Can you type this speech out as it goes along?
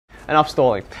enough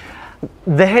stalling.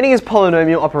 The heading is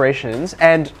polynomial operations,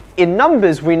 and in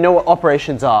numbers we know what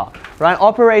operations are, right?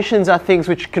 Operations are things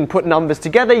which can put numbers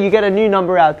together, you get a new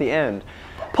number out at the end.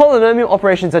 Polynomial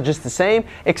operations are just the same,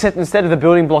 except instead of the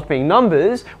building block being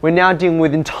numbers, we're now dealing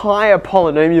with entire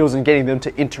polynomials and getting them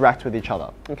to interact with each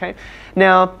other, okay?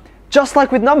 Now, just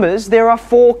like with numbers, there are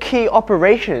 4 key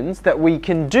operations that we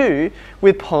can do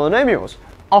with polynomials.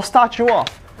 I'll start you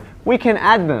off. We can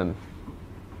add them.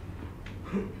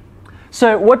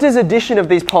 So what does addition of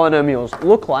these polynomials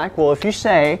look like? Well, if you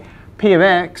say p of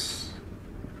x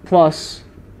plus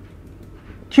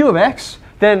q of x,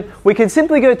 then we can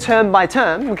simply go term by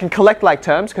term. We can collect like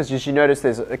terms, because as you notice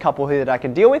there's a couple here that I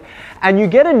can deal with, and you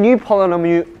get a new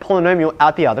polynomial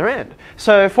out the other end.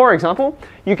 So for example,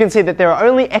 you can see that there are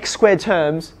only x squared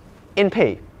terms in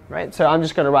p, right? So I'm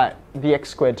just going to write the x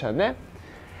squared term there.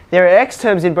 There are x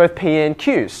terms in both p and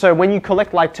q. So when you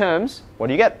collect like terms, what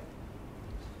do you get?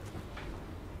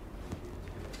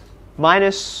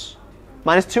 Minus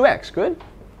 2x, good.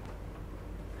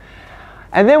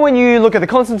 And then when you look at the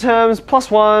constant terms,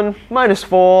 plus 1, minus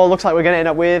 4, looks like we're going to end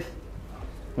up with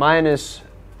minus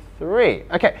 3.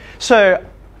 Okay, so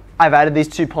I've added these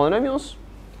 2 polynomials,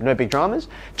 no big dramas.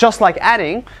 Just like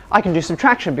adding, I can do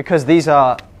subtraction because these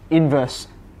are inverse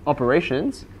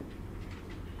operations.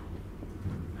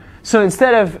 So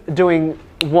instead of doing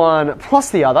one plus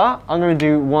the other, I'm going to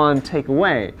do one take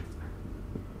away.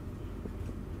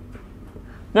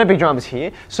 No big dramas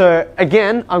here. So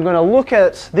again, I'm going to look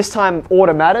at, this time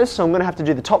order matters, so I'm going to have to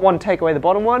do the top one, take away the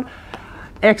bottom one.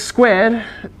 X squared,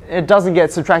 it doesn't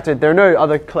get subtracted. There are no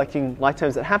other collecting like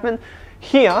terms that happen.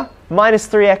 Here, minus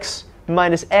 3x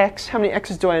minus x, how many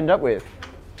x's do I end up with?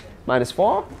 Minus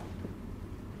 4.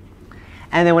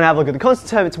 And then when I have a look at the constant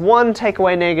term, it's 1 take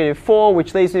away negative 4,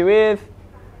 which leaves me with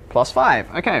plus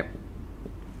 5. Okay.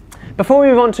 Before we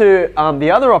move on to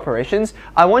the other operations,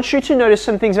 I want you to notice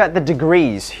some things about the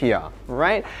degrees here,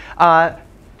 right?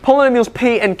 Polynomials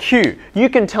p and q, you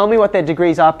can tell me what their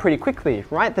degrees are pretty quickly,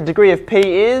 right? The degree of p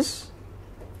is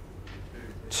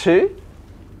 2.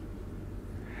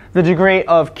 The degree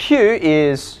of q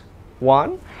is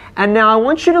 1. And now I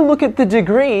want you to look at the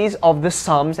degrees of the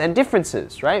sums and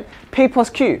differences, right? P plus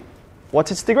q,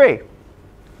 what's its degree?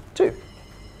 2.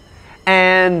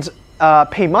 And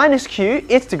p minus q,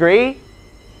 its degree,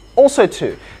 also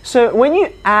 2. So when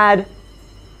you add,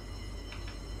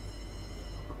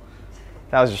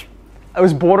 I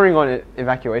was bordering on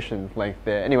evacuation length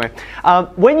there. Anyway,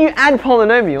 when you add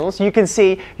polynomials, you can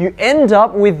see you end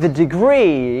up with the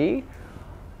degree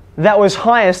that was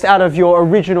highest out of your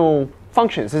original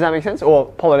functions. Does that make sense?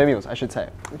 Or polynomials, I should say.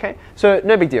 Okay, so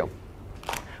no big deal.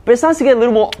 But it starts to get a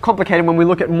little more complicated when we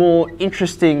look at more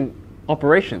interesting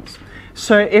operations.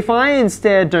 So if I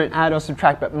instead don't add or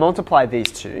subtract but multiply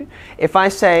these two, if I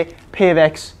say p of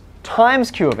x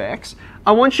times q of x,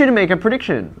 I want you to make a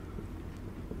prediction.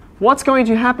 What's going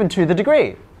to happen to the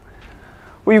degree?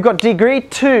 Well, you've got degree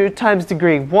 2 times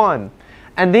degree 1.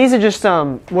 And these are just,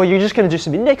 well, you're just going to do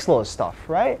some index laws stuff,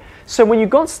 right? So when you've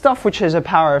got stuff which has a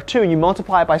power of 2 and you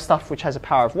multiply it by stuff which has a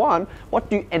power of 1, what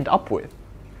do you end up with?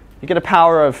 You get a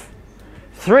power of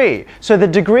 3. So the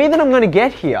degree that I'm going to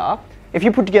get here, if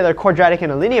you put together a quadratic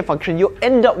and a linear function, you'll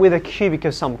end up with a cubic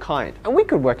of some kind. And we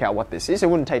could work out what this is. It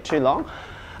wouldn't take too long.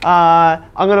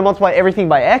 I'm going to multiply everything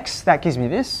by x. That gives me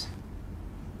this.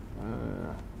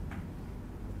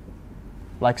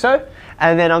 Like so.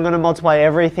 And then I'm going to multiply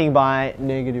everything by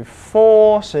negative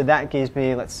 4. So that gives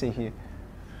me, let's see here.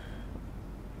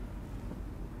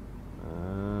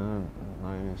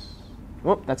 Minus,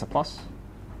 whoop, that's a plus.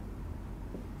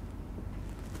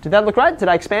 Did that look right? Did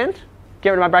I expand?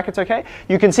 Get rid of my brackets okay?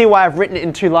 You can see why I've written it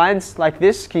in 2 lines like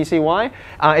this. Can you see why?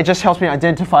 It just helps me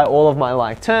identify all of my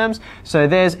like terms. So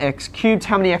there's x cubed.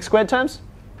 How many x squared terms?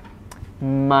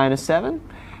 Minus 7.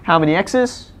 How many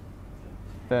x's?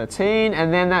 13.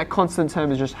 And then that constant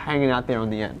term is just hanging out there on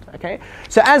the end. Okay.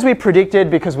 So as we predicted,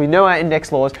 because we know our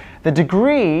index laws, the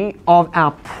degree of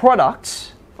our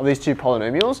product of these 2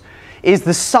 polynomials is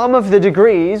the sum of the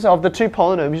degrees of the 2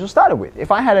 polynomials you started with. If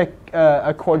I had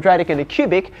a quadratic and a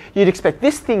cubic, you'd expect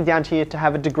this thing down here to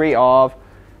have a degree of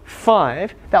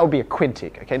 5. That would be a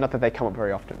quintic, okay? Not that they come up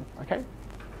very often, okay?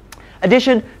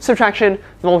 Addition, subtraction,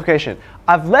 multiplication.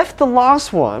 I've left the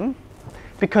last one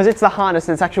because it's the hardest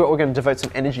and it's actually what we're going to devote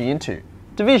some energy into.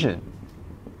 Division.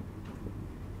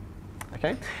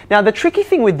 Okay? Now the tricky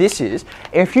thing with this is,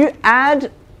 if you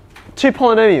add 2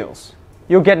 polynomials,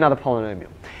 you'll get another polynomial.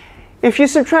 If you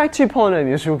subtract 2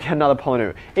 polynomials, you'll get another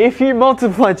polynomial. If you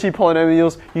multiply 2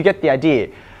 polynomials, you get the idea.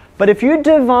 But if you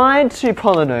divide 2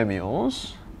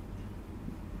 polynomials,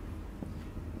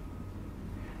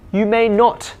 you may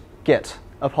not get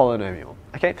a polynomial.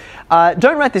 Okay,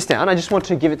 don't write this down. I just want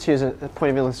to give it to you as a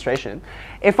point of illustration.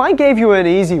 If I gave you an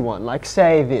easy one, like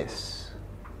say this,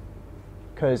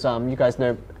 because you guys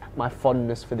know my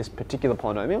fondness for this particular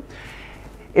polynomial.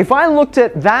 If I looked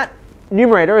at that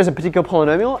numerator as a particular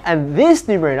polynomial and this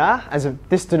numerator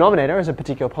this denominator as a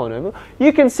particular polynomial,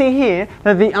 you can see here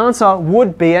that the answer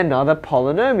would be another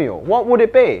polynomial. What would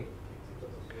it be?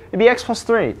 It'd be x plus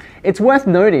 3. It's worth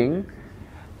noting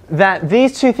that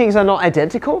these two things are not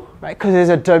identical, right? Because there's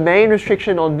a domain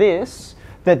restriction on this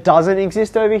that doesn't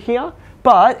exist over here,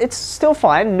 but it's still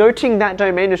fine. Noting that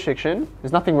domain restriction,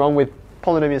 there's nothing wrong with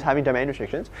polynomials having domain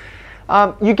restrictions.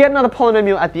 You get another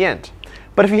polynomial at the end.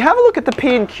 But if you have a look at the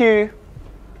P and Q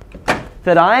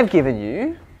that I've given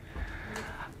you,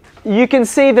 you can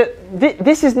see that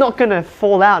this is not going to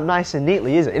fall out nice and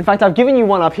neatly, is it? In fact, I've given you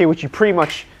one up here which you pretty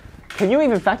much... Can you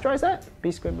even factorize that?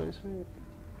 B squared minus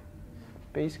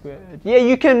B squared. Yeah,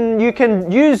 you can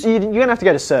use... You're going to have to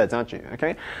go to surds, aren't you?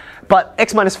 Okay. But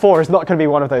x minus 4 is not going to be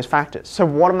one of those factors. So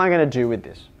what am I going to do with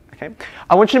this? Okay.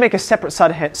 I want you to make a separate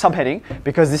subheading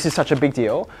because this is such a big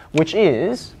deal, which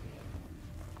is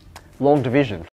long division.